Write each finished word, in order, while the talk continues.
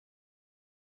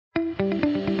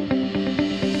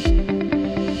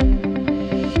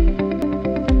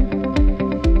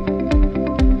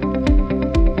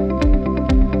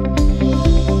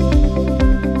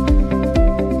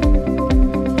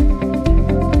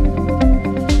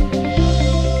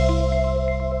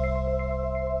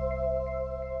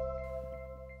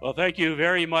Thank you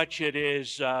very much. It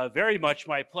is very much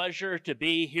my pleasure to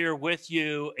be here with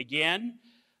you again.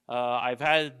 I've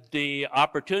had the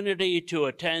opportunity to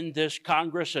attend this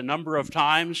Congress a number of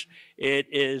times. It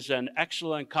is an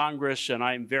excellent Congress, and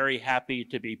I'm very happy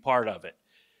to be part of it.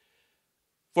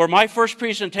 For my first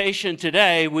presentation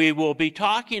today, we will be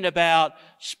talking about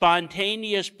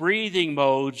spontaneous breathing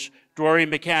modes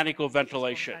during mechanical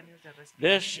ventilation.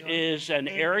 This is an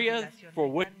area for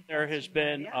which there has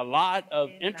been a lot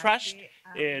of interest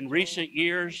in recent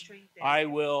years. I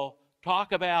will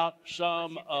talk about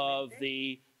some of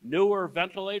the newer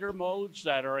ventilator modes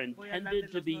that are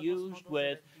intended to be used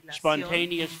with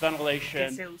spontaneous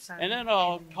ventilation, and then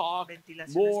I'll talk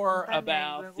more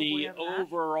about the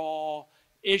overall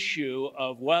issue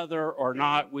of whether or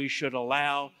not we should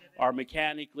allow our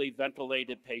mechanically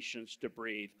ventilated patients to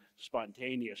breathe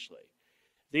spontaneously.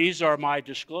 These are my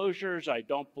disclosures. I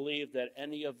don't believe that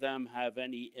any of them have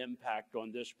any impact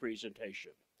on this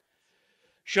presentation.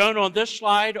 Shown on this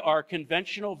slide are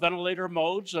conventional ventilator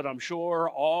modes that I'm sure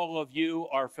all of you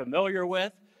are familiar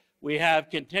with. We have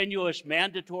continuous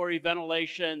mandatory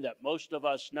ventilation that most of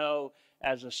us know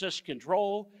as assist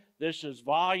control. This is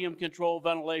volume control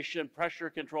ventilation, pressure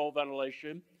control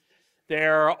ventilation.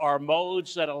 There are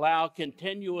modes that allow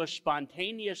continuous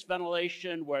spontaneous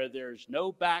ventilation where there's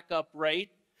no backup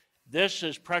rate. This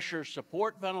is pressure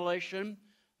support ventilation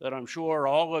that I'm sure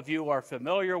all of you are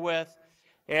familiar with.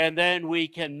 And then we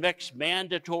can mix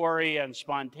mandatory and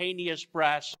spontaneous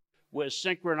breaths with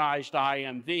synchronized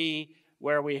IMV,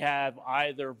 where we have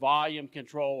either volume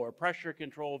control or pressure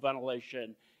control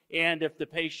ventilation. And if the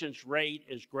patient's rate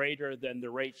is greater than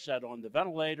the rate set on the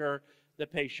ventilator, the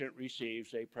patient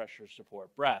receives a pressure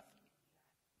support breath.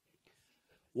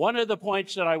 One of the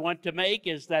points that I want to make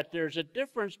is that there's a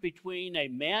difference between a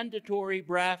mandatory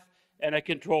breath and a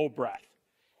controlled breath.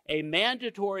 A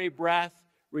mandatory breath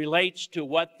relates to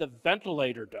what the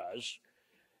ventilator does.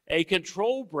 A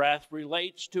controlled breath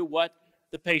relates to what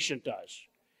the patient does.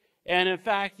 And in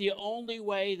fact, the only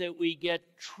way that we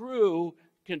get true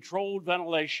controlled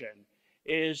ventilation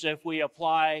is if we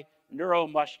apply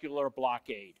neuromuscular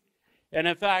blockade. And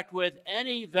in fact, with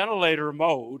any ventilator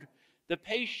mode, the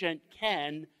patient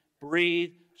can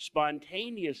breathe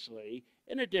spontaneously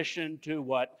in addition to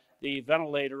what the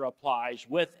ventilator applies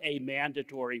with a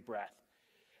mandatory breath.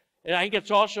 And I think it's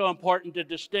also important to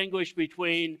distinguish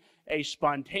between a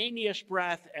spontaneous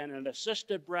breath and an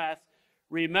assisted breath,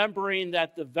 remembering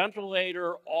that the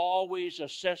ventilator always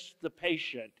assists the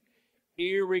patient,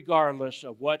 irregardless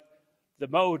of what the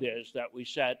mode is that we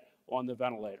set on the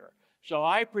ventilator. So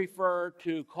I prefer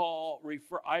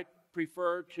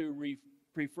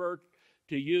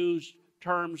to use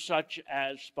terms such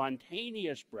as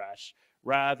spontaneous breaths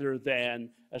rather than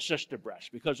assisted breaths,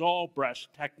 because all breaths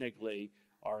technically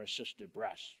are assisted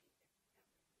breaths.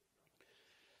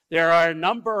 There are a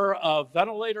number of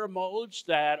ventilator modes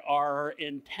that are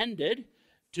intended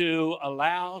to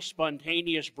allow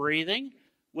spontaneous breathing.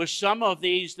 With some of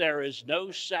these, there is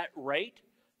no set rate,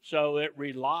 so it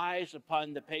relies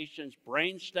upon the patient's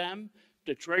brainstem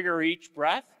to trigger each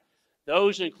breath.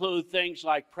 Those include things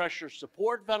like pressure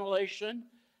support ventilation,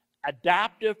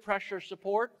 adaptive pressure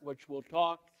support, which we'll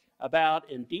talk about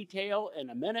in detail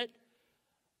in a minute,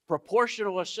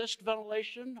 proportional assist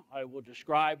ventilation, I will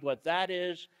describe what that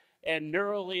is, and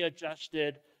neurally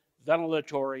adjusted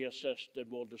ventilatory assist, and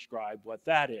we'll describe what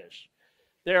that is.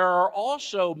 There are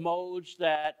also modes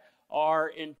that are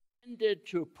intended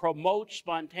to promote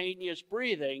spontaneous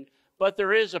breathing, but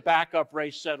there is a backup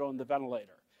rate set on the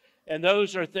ventilator. And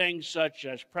those are things such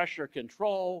as pressure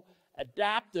control,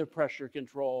 adaptive pressure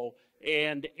control,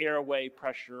 and airway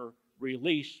pressure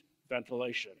release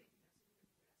ventilation.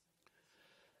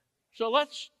 So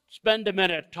let's spend a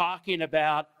minute talking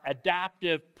about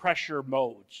adaptive pressure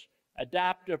modes,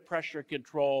 adaptive pressure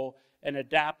control, and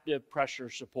adaptive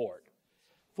pressure support.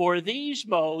 For these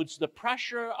modes, the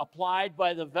pressure applied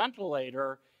by the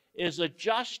ventilator is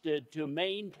adjusted to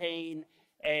maintain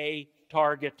a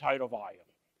target tidal volume.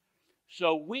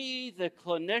 So we, the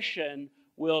clinician,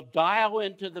 will dial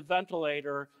into the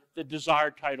ventilator the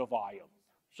desired tidal volume,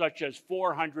 such as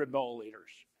 400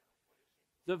 milliliters.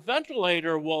 The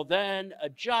ventilator will then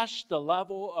adjust the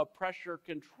level of pressure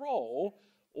control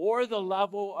or the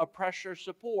level of pressure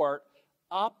support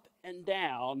up and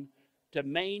down to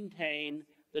maintain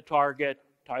the target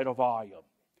tidal volume.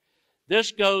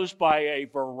 This goes by a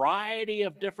variety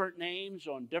of different names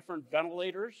on different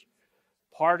ventilators.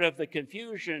 Part of the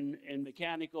confusion in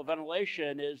mechanical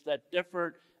ventilation is that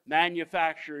different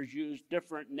manufacturers use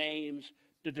different names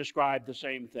to describe the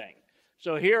same thing.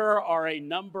 So here are a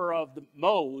number of the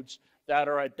modes that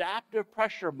are adaptive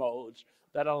pressure modes,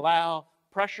 that allow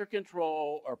pressure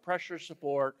control or pressure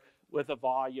support with a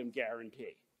volume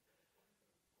guarantee.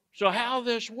 So how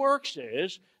this works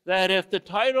is that if the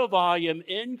tidal volume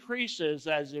increases,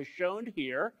 as is shown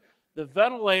here, the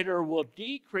ventilator will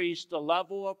decrease the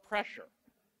level of pressure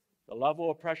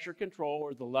control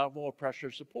or the level of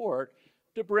pressure support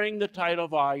to bring the tidal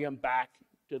volume back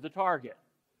to the target.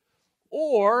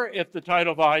 Or if the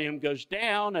tidal volume goes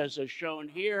down, as is shown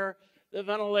here, the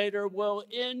ventilator will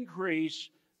increase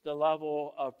the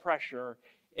level of pressure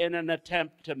in an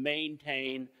attempt to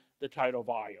maintain the tidal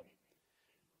volume.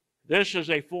 This is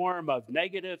a form of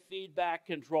negative feedback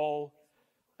control.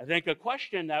 I think a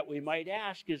question that we might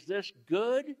ask, is this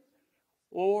good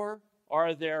or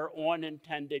are there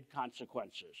unintended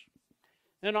consequences?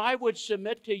 And I would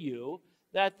submit to you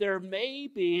that there may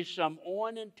be some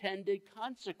unintended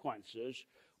consequences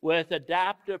with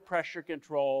adaptive pressure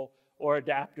control or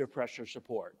adaptive pressure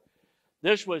support.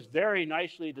 This was very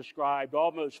nicely described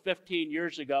almost 15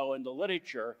 years ago in the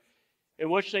literature, in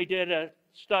which they did a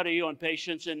study on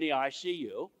patients in the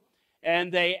ICU,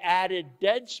 and they added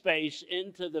dead space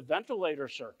into the ventilator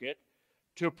circuit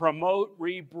to promote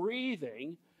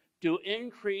rebreathing, to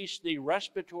increase the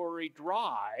respiratory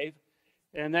drive,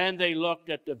 and then they looked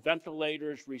at the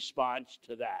ventilator's response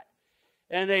to that.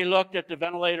 And they looked at the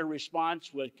ventilator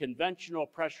response with conventional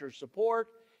pressure support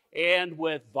and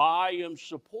with volume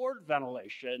support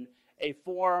ventilation, a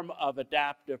form of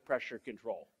adaptive pressure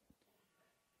control.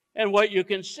 And what you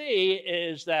can see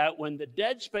is that when the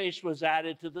dead space was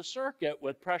added to the circuit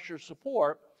with pressure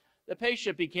support, the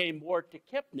patient became more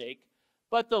tachypnic,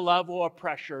 but the level of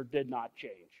pressure did not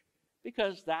change,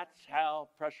 because that's how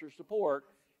pressure support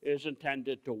is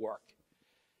intended to work.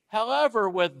 However,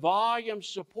 with volume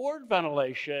support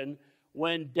ventilation,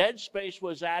 when dead space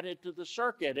was added to the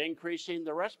circuit, increasing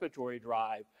the respiratory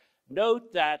drive,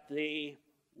 note that the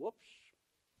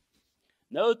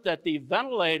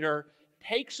ventilator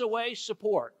takes away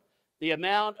support. The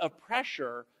amount of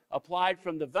pressure applied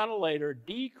from the ventilator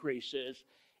decreases,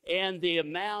 and the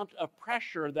amount of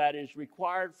pressure that is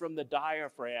required from the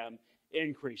diaphragm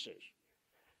increases.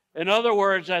 In other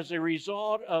words, as a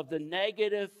result of the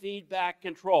negative feedback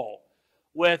control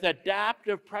with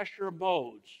adaptive pressure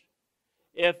modes,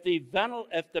 if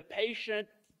the patient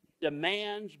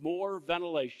demands more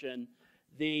ventilation,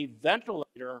 the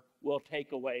ventilator will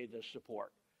take away the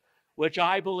support, which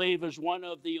I believe is one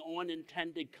of the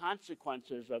unintended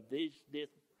consequences of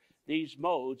these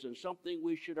modes, and something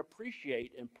we should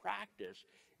appreciate in practice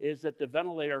is that the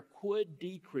ventilator could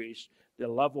decrease the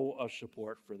level of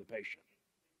support for the patient.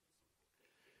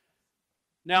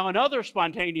 Now, another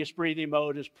spontaneous breathing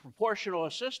mode is proportional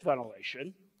assist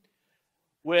ventilation.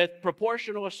 With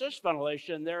proportional assist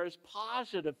ventilation, there is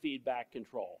positive feedback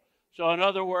control. So in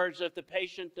other words, if the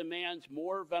patient demands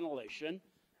more ventilation,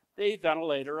 the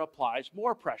ventilator applies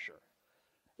more pressure.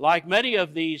 Like many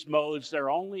of these modes,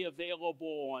 they're only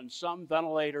available on some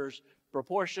ventilators.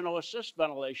 Proportional assist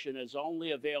ventilation is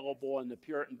only available in the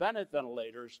Puritan Bennett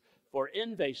ventilators for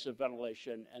invasive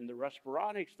ventilation and the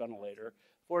Respironics ventilator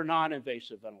for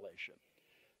non-invasive ventilation.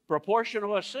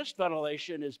 Proportional assist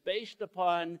ventilation is based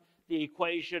upon the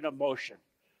equation of motion.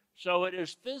 So it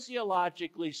is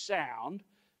physiologically sound.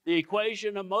 The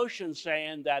equation of motion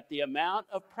saying that the amount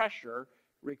of pressure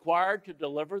required to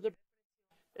deliver the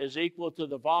is equal to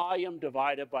the volume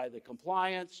divided by the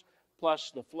compliance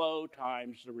plus the flow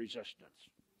times the resistance.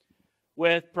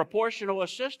 With proportional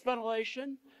assist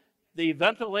ventilation, the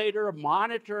ventilator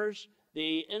monitors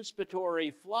the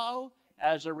inspiratory flow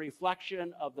as a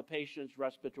reflection of the patient's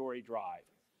respiratory drive.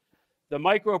 The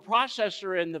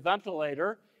microprocessor in the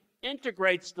ventilator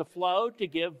integrates the flow to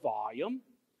give volume.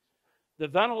 The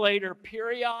ventilator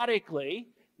periodically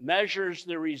measures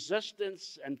the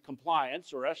resistance and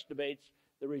compliance, or estimates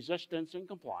the resistance and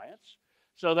compliance.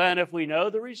 So then if we know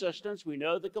the resistance, we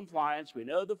know the compliance, we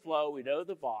know the flow, we know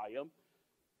the volume,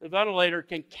 the ventilator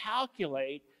can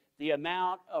calculate the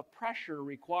amount of pressure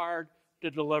required to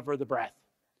deliver the breath.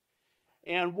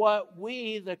 And what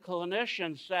we, the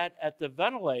clinicians, set at the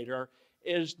ventilator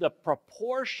is the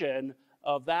proportion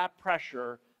of that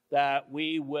pressure that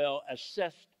we will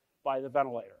assist by the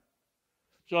ventilator.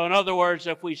 So in other words,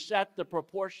 if we set the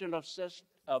proportion of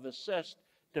assist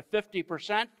to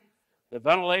 50%, the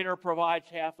ventilator provides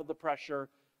half of the pressure,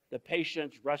 the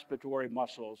patient's respiratory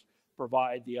muscles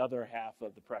provide the other half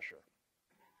of the pressure.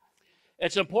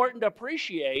 It's important to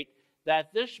appreciate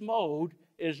that this mode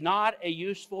is not a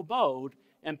useful mode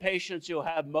in patients who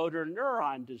have motor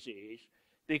neuron disease,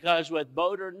 because with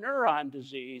motor neuron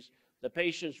disease, the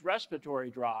patient's respiratory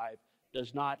drive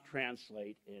does not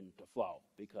translate into flow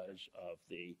because of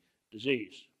the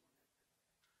disease.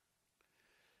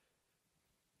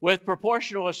 With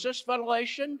proportional assist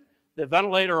ventilation, the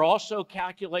ventilator also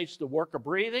calculates the work of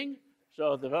breathing.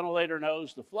 So the ventilator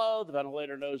knows the flow, the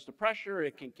ventilator knows the pressure,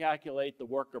 it can calculate the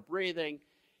work of breathing.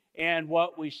 And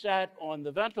what we set on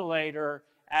the ventilator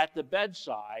at the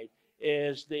bedside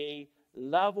is the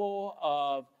level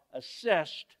of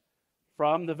assist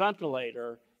from the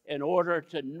ventilator in order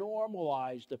to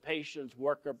normalize the patient's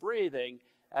work of breathing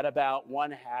at about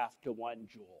 1/2 to 1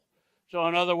 joule. So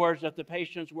in other words, if the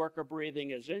patient's work of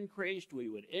breathing is increased, we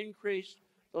would increase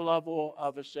the level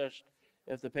of assist.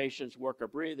 If the patient's work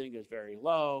of breathing is very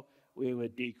low, we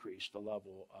would decrease the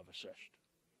level of assist.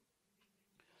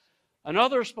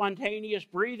 Another spontaneous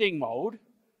breathing mode,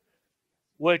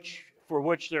 for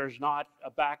which there's not a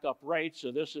backup rate,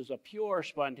 so this is a pure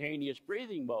spontaneous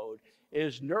breathing mode,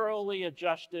 is neurally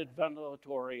adjusted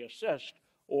ventilatory assist,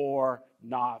 or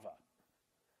NAVA.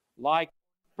 Like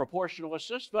proportional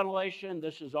assist ventilation,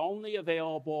 this is only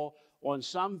available on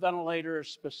some ventilators.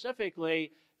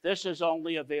 Specifically, this is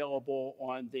only available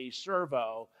on the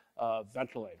servo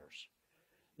ventilators.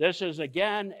 This is,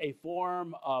 again, a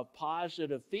form of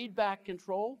positive feedback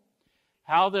control.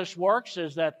 How this works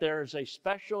is that there is a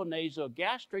special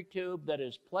nasogastric tube that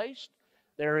is placed.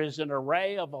 There is an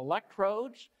array of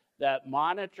electrodes that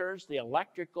monitors the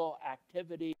electrical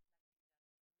activity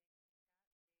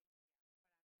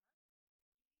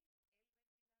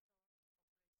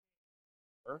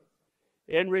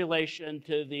in relation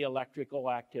to the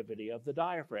electrical activity of the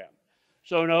diaphragm.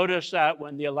 So notice that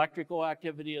when the electrical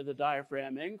activity of the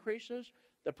diaphragm increases,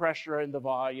 the pressure and the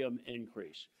volume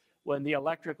increase. When the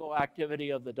electrical activity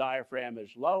of the diaphragm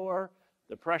is lower,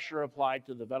 the pressure applied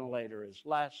to the ventilator is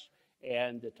less,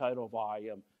 and the total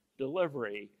volume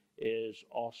delivery is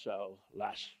also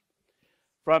less.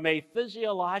 From a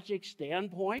physiologic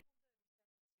standpoint,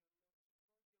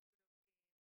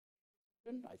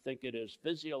 I think it is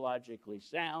physiologically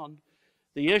sound.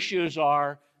 The issues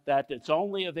are that it's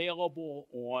only available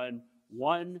on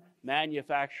one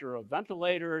manufacturer of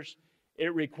ventilators.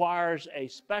 It requires a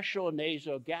special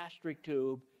nasogastric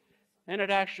tube, and it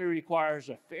actually requires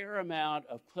a fair amount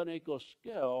of clinical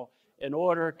skill in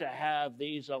order to have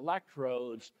these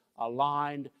electrodes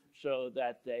aligned so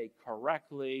that they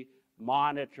correctly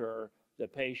monitor the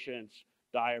patient's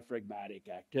diaphragmatic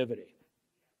activity.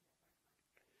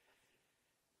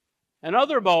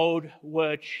 Another mode,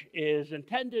 which is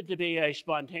intended to be a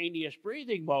spontaneous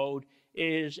breathing mode,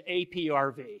 is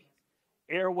APRV,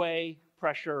 airway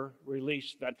pressure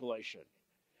release ventilation.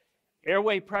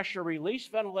 Airway pressure release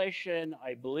ventilation,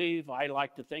 I believe I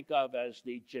like to think of as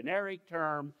the generic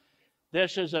term.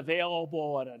 This is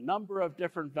available on a number of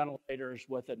different ventilators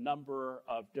with a number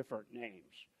of different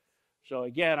names. So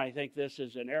again, I think this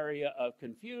is an area of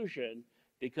confusion,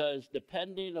 because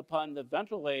depending upon the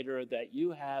ventilator that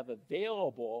you have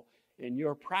available in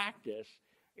your practice,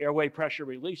 airway pressure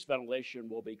release ventilation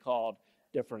will be called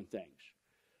different things.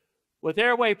 With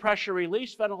airway pressure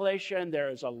release ventilation, there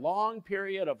is a long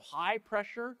period of high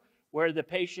pressure where the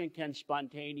patient can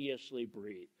spontaneously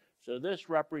breathe. So this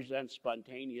represents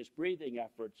spontaneous breathing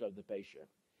efforts of the patient.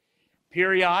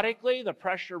 Periodically, the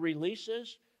pressure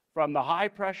releases from the high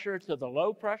pressure to the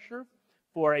low pressure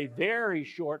for a very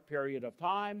short period of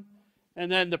time, and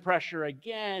then the pressure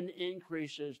again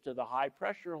increases to the high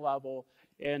pressure level,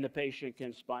 and the patient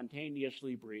can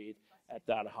spontaneously breathe at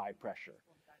that high pressure.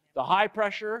 The high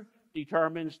pressure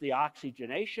determines the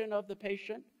oxygenation of the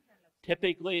patient.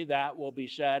 Typically, that will be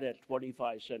set at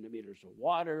 25 centimeters of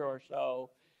water or so,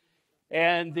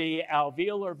 and the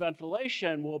alveolar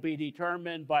ventilation will be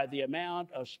determined by the amount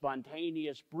of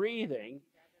spontaneous breathing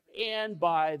and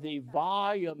by the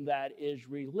volume that is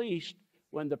released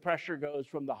when the pressure goes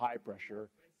from the high pressure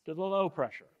to the low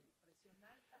pressure.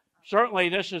 Certainly,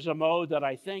 this is a mode that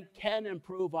I think can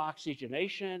improve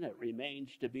oxygenation. It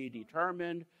remains to be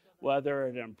determined whether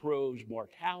it improves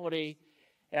mortality.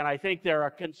 And I think there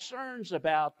are concerns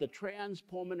about the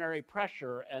transpulmonary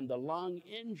pressure and the lung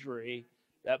injury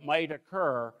that might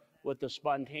occur with the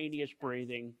spontaneous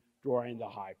breathing during the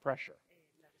high pressure.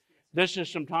 This is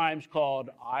sometimes called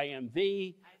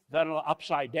IMV,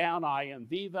 upside down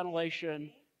IMV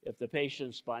ventilation. If the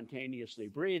patient's spontaneously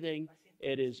breathing,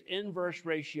 it is inverse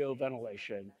ratio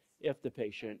ventilation if the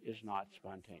patient is not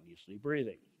spontaneously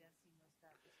breathing.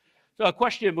 So a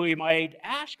question we might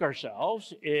ask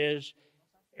ourselves is,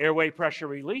 airway pressure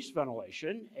release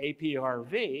ventilation,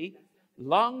 APRV,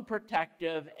 lung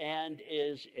protective, and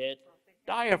is it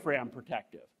diaphragm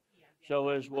protective? So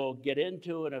as we'll get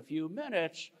into in a few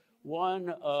minutes,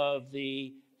 one of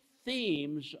the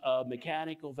themes of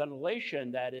mechanical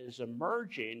ventilation that is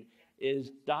emerging is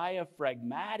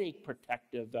diaphragmatic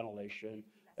protective ventilation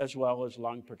as well as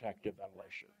lung protective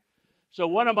ventilation. So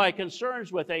one of my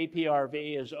concerns with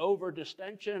APRV is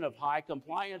overdistension of high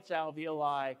compliance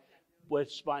alveoli with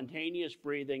spontaneous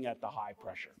breathing at the high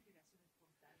pressure.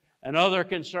 Another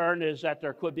concern is that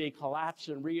there could be collapse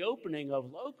and reopening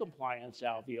of low compliance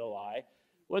alveoli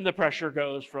when the pressure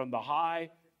goes from the high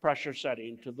pressure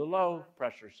setting to the low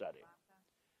pressure setting.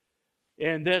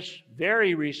 In this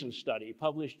very recent study,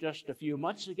 published just a few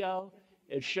months ago,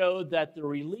 it showed that the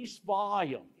release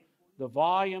volume, the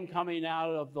volume coming out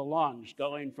of the lungs,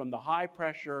 going from the high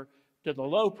pressure to the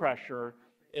low pressure,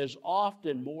 is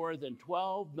often more than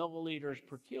 12 milliliters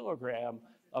per kilogram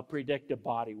of predicted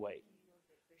body weight.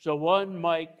 So one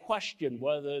might question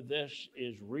whether this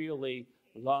is really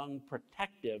lung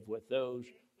protective with those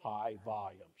high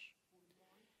volumes.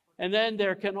 And then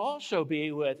there can also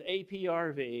be, with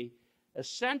APRV,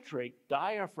 eccentric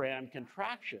diaphragm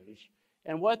contractions.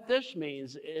 And what this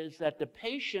means is that the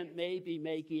patient may be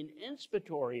making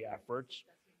inspiratory efforts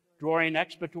during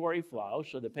expiratory flow.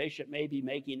 So the patient may be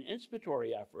making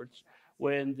inspiratory efforts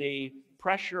when the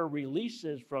pressure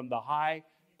releases from the high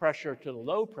pressure to the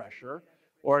low pressure.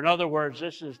 Or in other words,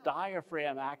 this is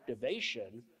diaphragm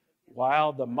activation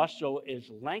while the muscle is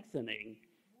lengthening,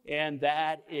 and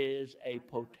that is a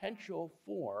potential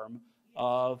form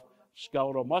of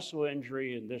skeletal muscle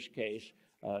injury, in this case,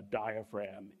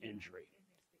 diaphragm injury.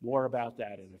 More about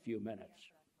that in a few minutes.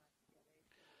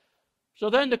 So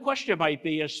then the question might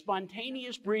be, is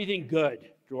spontaneous breathing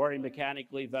good during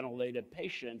mechanically ventilated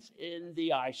patients in the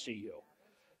ICU?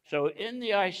 So in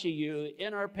the ICU,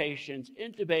 in our patients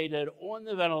intubated on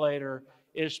the ventilator,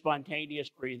 is spontaneous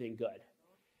breathing good?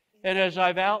 And as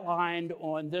I've outlined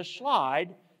on this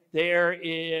slide,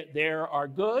 there are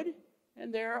good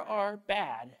and there are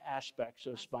bad aspects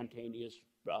of spontaneous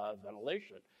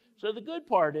ventilation. So the good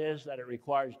part is that it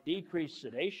requires decreased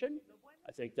sedation.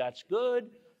 I think that's good.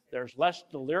 There's less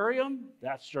delirium.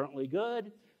 That's certainly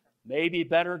good. Maybe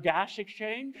better gas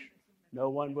exchange. No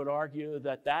one would argue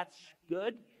that that's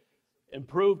good.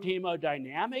 Improved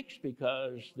hemodynamics,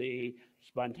 because the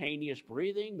spontaneous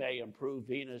breathing may improve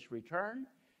venous return,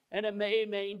 and it may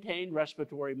maintain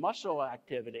respiratory muscle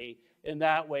activity, in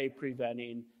that way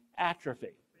preventing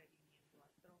atrophy.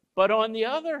 But on the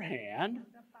other hand,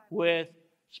 with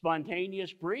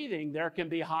spontaneous breathing, there can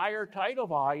be higher tidal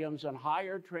volumes and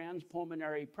higher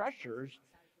transpulmonary pressures.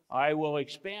 I will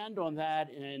expand on that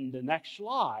in the next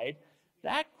slide.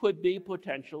 That could be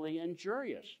potentially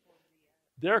injurious.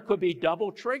 There could be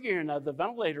double triggering of the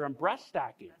ventilator and breath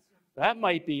stacking. That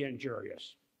might be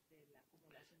injurious.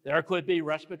 There could be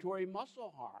respiratory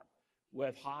muscle harm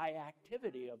with high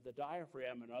activity of the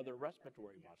diaphragm and other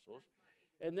respiratory muscles.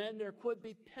 And then there could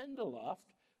be pendeluft,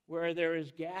 where there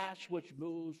is gas which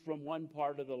moves from one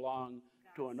part of the lung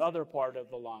to another part of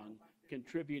the lung,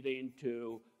 contributing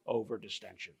to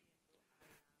overdistension.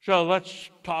 So let's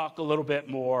talk a little bit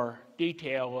more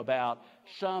detail about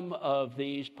some of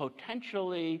these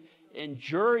potentially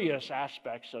injurious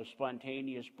aspects of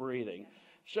spontaneous breathing,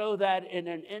 so that in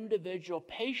an individual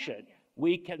patient,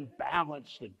 we can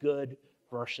balance the good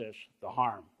versus the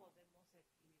harm.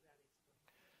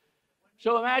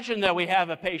 So imagine that we have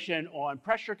a patient on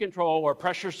pressure control or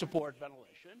pressure support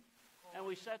ventilation, and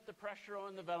we set the pressure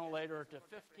on the ventilator to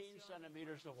 15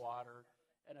 centimeters of water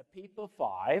and a PEEP of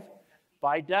 5.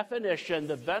 By definition,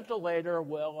 the ventilator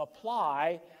will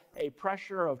apply a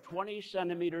pressure of 20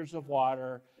 centimeters of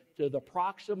water to the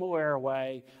proximal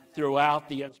airway throughout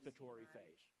the inspiratory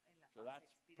phase. So that's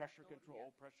pressure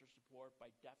control, pressure support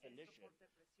by definition.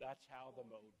 That's how the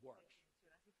mode works.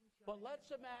 But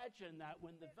let's imagine that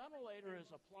when the ventilator is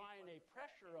applying a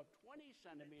pressure of 20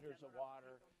 centimeters of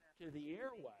water to the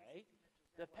airway,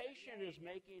 the patient is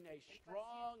making a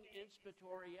strong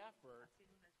inspiratory effort,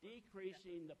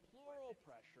 decreasing the pleural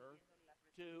pressure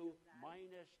to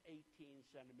minus 18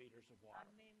 centimeters of water.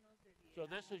 So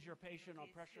this is your patient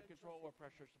on pressure control or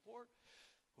pressure support,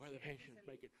 where the patient is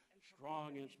making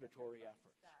strong inspiratory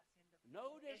efforts.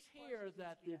 Notice here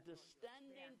that the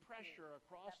distending pressure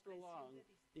across the lung,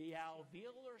 the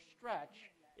alveolar stretch,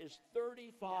 is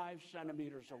 35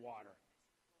 centimeters of water.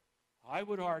 I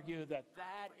would argue that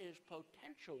that is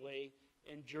potentially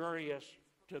injurious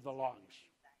to the lungs.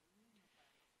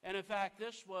 And in fact,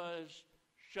 this was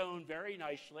shown very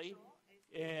nicely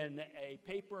in a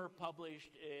paper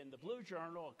published in the Blue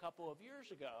Journal a couple of years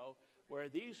ago, where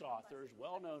these authors,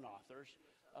 well-known authors,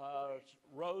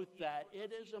 wrote that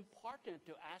it is important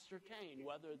to ascertain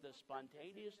whether the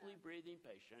spontaneously breathing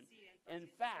patient, in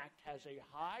fact, has a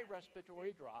high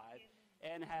respiratory drive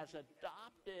and has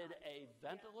adopted a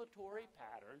ventilatory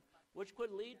pattern, which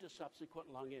could lead to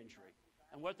subsequent lung injury.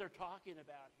 And what they're talking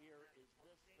about here is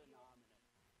this phenomenon.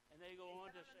 And they go on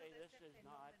to say this is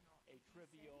not a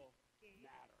trivial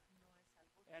matter.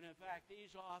 And in fact,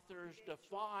 these authors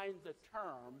define the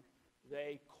term,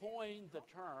 they coined the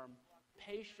term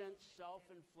patient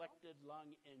self-inflicted lung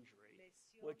injury,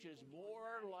 which is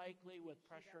more likely with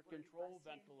pressure control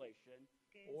ventilation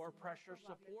or pressure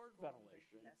support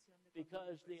ventilation,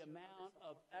 because the amount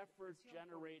of effort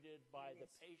generated by the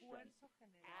patient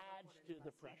adds to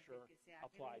the pressure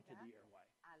applied to the airway.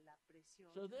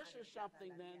 So this is something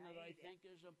then that I think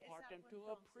is important to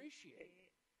appreciate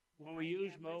when we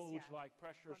use modes like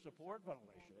pressure support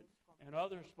ventilation and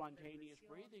other spontaneous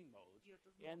breathing modes,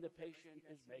 and the patient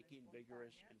is making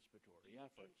vigorous inspiratory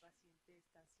efforts.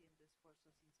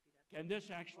 Can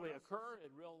this actually occur in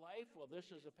real life? Well,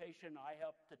 this is a patient I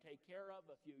helped to take care of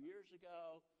a few years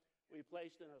ago. We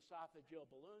placed an esophageal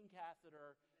balloon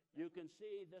catheter. You can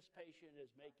see this patient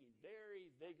is making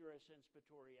very vigorous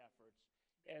inspiratory efforts.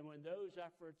 And when those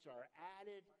efforts are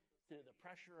added to the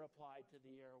pressure applied to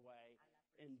the airway,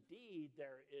 indeed,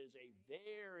 there is a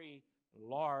very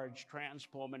large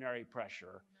transpulmonary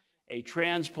pressure, a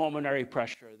transpulmonary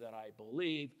pressure that I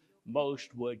believe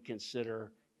most would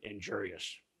consider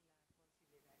injurious.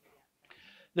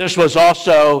 This was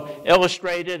also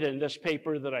illustrated in this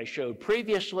paper that I showed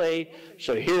previously.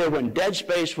 So here, when dead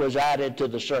space was added to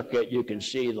the circuit, you can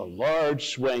see the large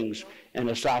swings in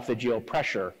esophageal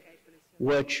pressure,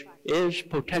 which is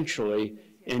potentially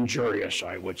injurious,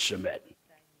 I would submit.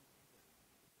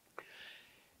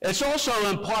 It's also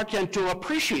important to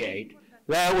appreciate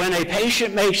that when a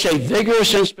patient makes a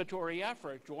vigorous inspiratory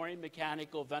effort during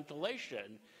mechanical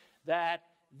ventilation, that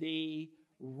the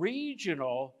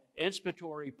regional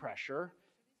inspiratory pressure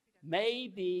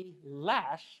may be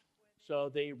less. So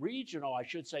the regional, I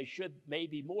should say, may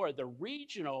be more. The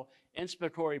regional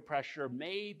inspiratory pressure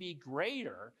may be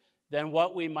greater than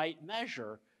what we might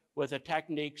measure with a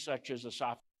technique such as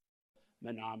esophageal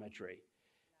manometry.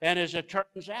 And as it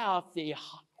turns out, the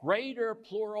greater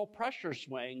pleural pressure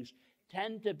swings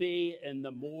tend to be in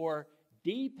the more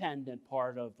dependent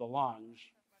part of the lungs,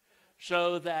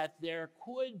 so that there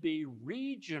could be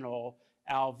regional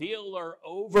alveolar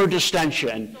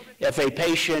overdistension if a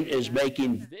patient is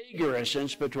making vigorous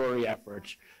inspiratory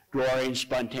efforts during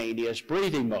spontaneous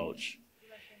breathing modes.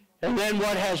 And then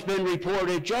what has been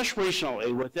reported just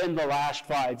recently within the last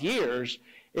 5 years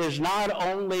is not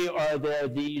only are there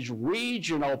these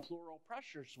regional pleural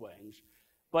pressure swings,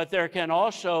 but there can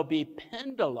also be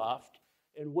pendulift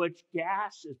in which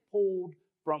gas is pulled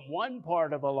from one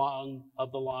part of the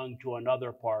lung to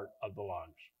another part of the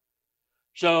lungs.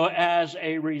 So as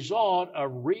a result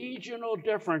of regional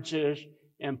differences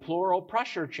in pleural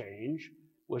pressure change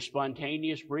with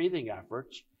spontaneous breathing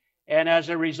efforts, and as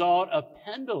a result of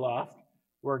pendulift,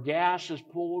 where gas is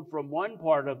pulled from one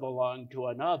part of the lung to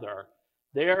another,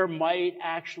 there might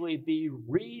actually be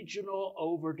regional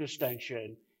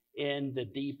overdistension in the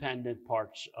dependent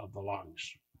parts of the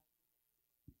lungs.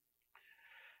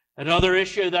 Another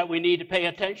issue that we need to pay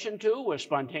attention to with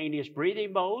spontaneous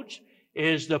breathing modes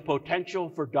is the potential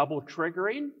for double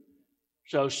triggering.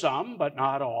 So some, but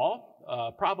not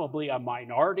all, probably a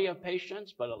minority of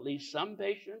patients, but at least some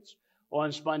patients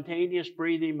on spontaneous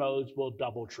breathing modes will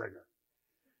double trigger.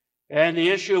 And the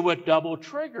issue with double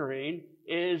triggering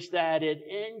is that it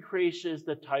increases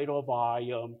the tidal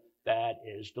volume that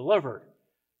is delivered.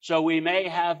 So we may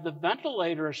have the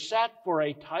ventilator set for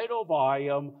a tidal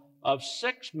volume of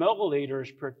 6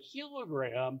 milliliters per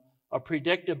kilogram of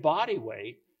predicted body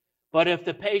weight, but if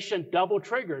the patient double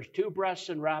triggers 2 breaths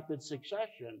in rapid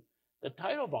succession, the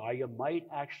tidal volume might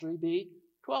actually be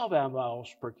 12 mLs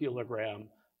per kilogram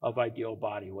of ideal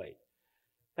body weight.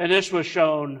 And this was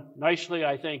shown nicely,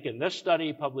 I think, in this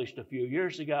study published a few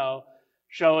years ago,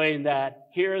 showing that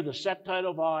here the set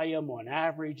tidal volume on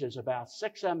average is about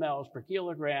 6 mLs per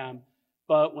kilogram,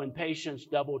 but when patients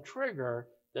double trigger,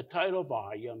 the tidal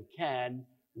volume can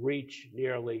reach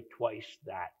nearly twice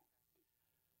that.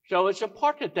 So it's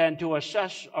important then to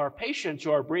assess our patients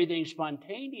who are breathing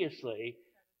spontaneously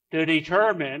to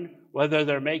determine whether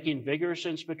they're making vigorous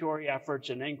inspiratory efforts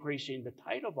and increasing the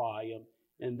tidal volume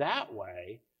in that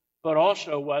way, but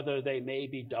also whether they may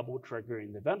be double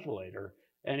triggering the ventilator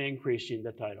and increasing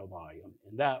the tidal volume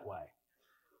in that way.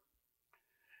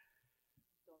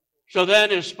 So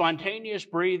then, is spontaneous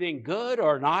breathing good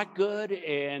or not good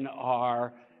in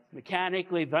our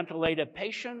mechanically ventilated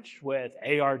patients with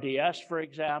ARDS, for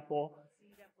example?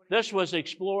 This was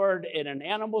explored in an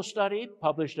animal study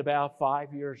published about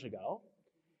 5 years ago.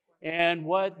 And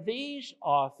what these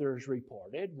authors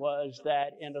reported was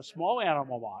that in a small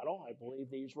animal model, I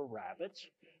believe these were rabbits,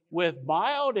 with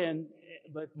mild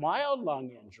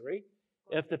lung injury,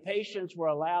 if the patients were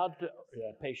allowed to,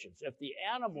 if the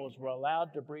animals were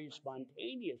allowed to breathe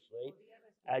spontaneously,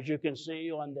 as you can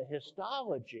see on the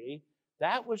histology,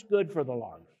 that was good for the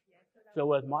lungs. So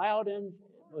with mild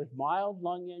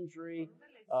lung injury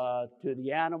to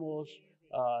the animals,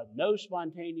 no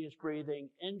spontaneous breathing,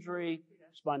 injury,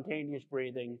 spontaneous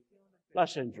breathing,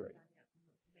 less injury.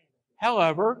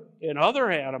 However, in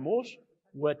other animals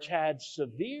which had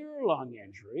severe lung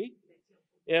injury,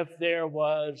 if there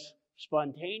was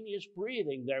spontaneous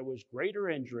breathing, there was greater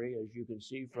injury, as you can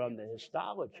see from the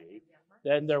histology,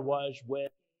 than there was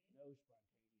with no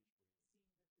spontaneous breathing.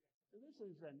 So this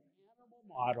is an animal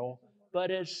model, but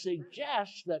it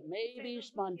suggests that maybe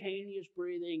spontaneous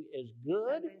breathing is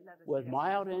good with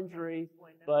mild injury,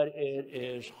 but it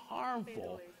is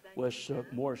harmful with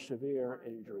more severe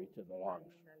injury to the lungs.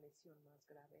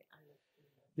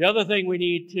 The other thing we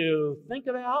need to think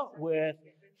about with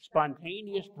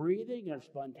spontaneous breathing and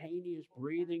spontaneous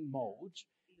breathing modes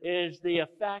is the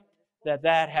effect that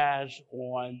that has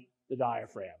on the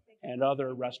diaphragm and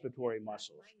other respiratory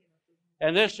muscles.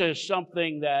 And this is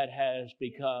something that has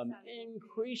become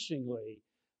increasingly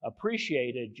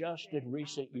appreciated just in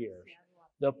recent years,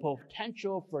 the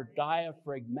potential for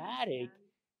diaphragmatic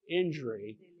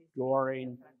injury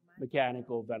during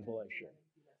mechanical ventilation.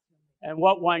 And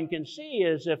what one can see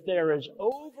is if there is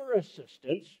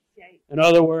over-assistance, in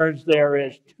other words, there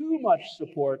is too much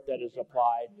support that is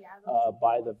applied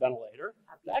by the ventilator,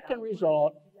 that can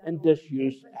result in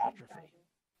disuse atrophy.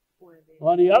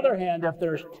 On the other hand, if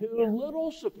there's too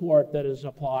little support that is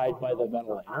applied by the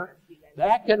ventilator,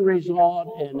 that can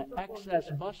result in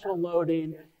excess muscle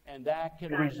loading, and that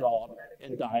can result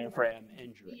in diaphragm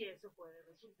injury.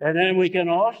 And then we can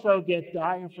also get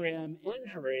diaphragm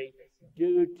injury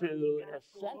due to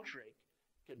eccentric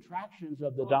contractions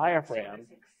of the diaphragm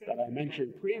that I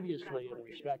mentioned previously in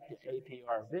respect to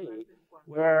APRV,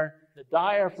 where the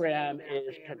diaphragm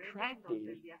is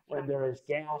contracting when there is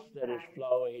gas that is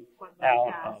flowing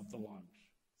out of the lungs.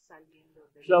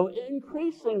 So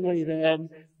increasingly then,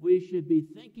 we should be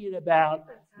thinking about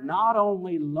not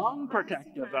only lung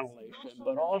protective ventilation,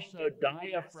 but also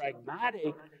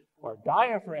diaphragmatic or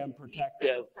diaphragm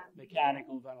protective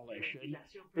mechanical ventilation,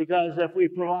 because if we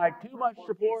provide too much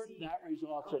support, that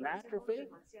results in atrophy.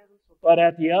 But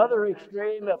at the other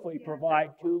extreme, if we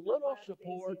provide too little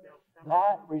support,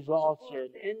 that results in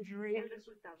injury.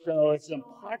 So it's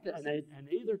important, and in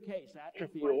either case,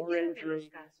 atrophy or injury,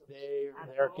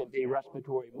 there can be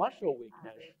respiratory muscle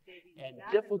weakness and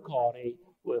difficulty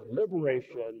with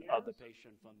liberation of the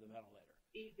patient from the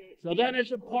ventilator. So then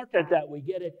it's important that we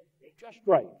get it just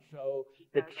right. So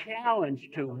the challenge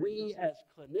to we as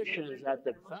clinicians at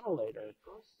the ventilator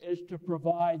is to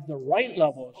provide the right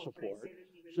level of support,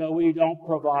 so we don't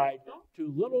provide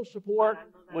too little support,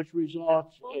 which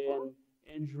results in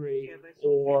injury,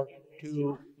 or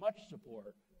too much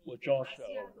support, which also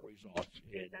results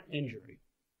in injury.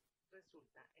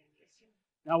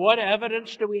 Now, what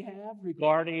evidence do we have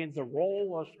regarding the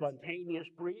role of spontaneous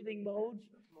breathing modes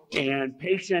and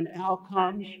patient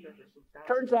outcomes?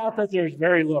 Turns out that there's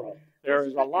very little. There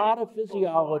is a lot of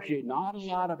physiology, not a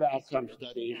lot of outcome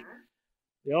studies.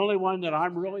 The only one that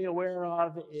I'm really aware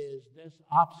of is this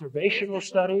observational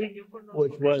study,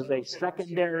 which was a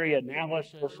secondary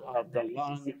analysis of the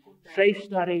lung safe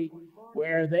study,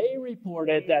 where they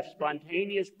reported that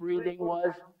spontaneous breathing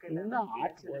was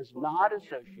not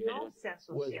associated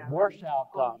with worse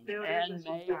outcomes and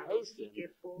may hasten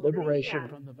liberation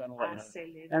from the ventilator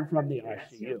and from the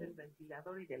ICU.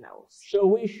 So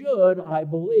we should, I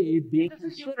believe, be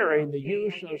considering the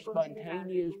use of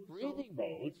spontaneous breathing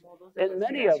modes in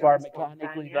many of our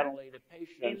mechanically ventilated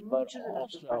patients, but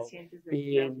also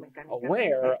being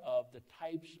aware of the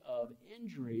types of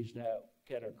injuries that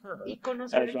can occur,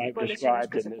 as I've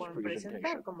described in this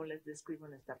presentation.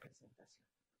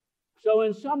 So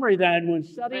in summary then, when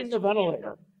studying the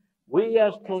ventilator, we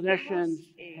as clinicians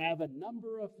have a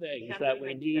number of things that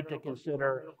we need to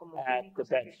consider at the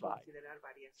bedside.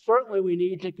 Certainly we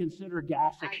need to consider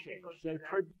gas exchange. So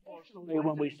traditionally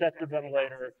when we set the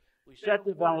ventilator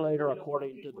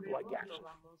according to the blood gases.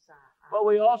 But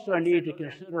we also need to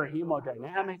consider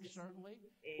hemodynamics, certainly.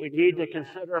 We need to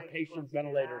consider patient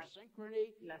ventilator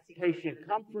synchrony, patient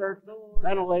comfort,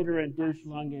 ventilator-induced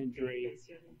lung injury.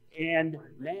 And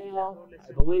now,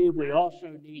 I believe we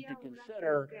also need to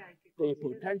consider the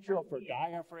potential for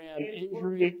diaphragm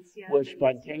injury with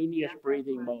spontaneous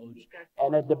breathing modes.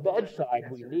 And at the bedside,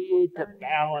 we need to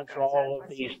balance all of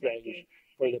these things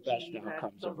for the best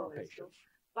outcomes of our patients.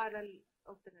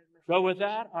 So with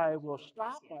that, I will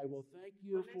stop. I will thank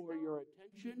you for your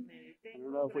attention. I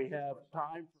don't know if we have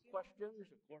time for questions.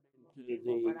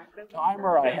 According to the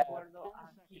timer, I have 10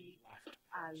 seconds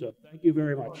left. So thank you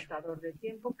very much.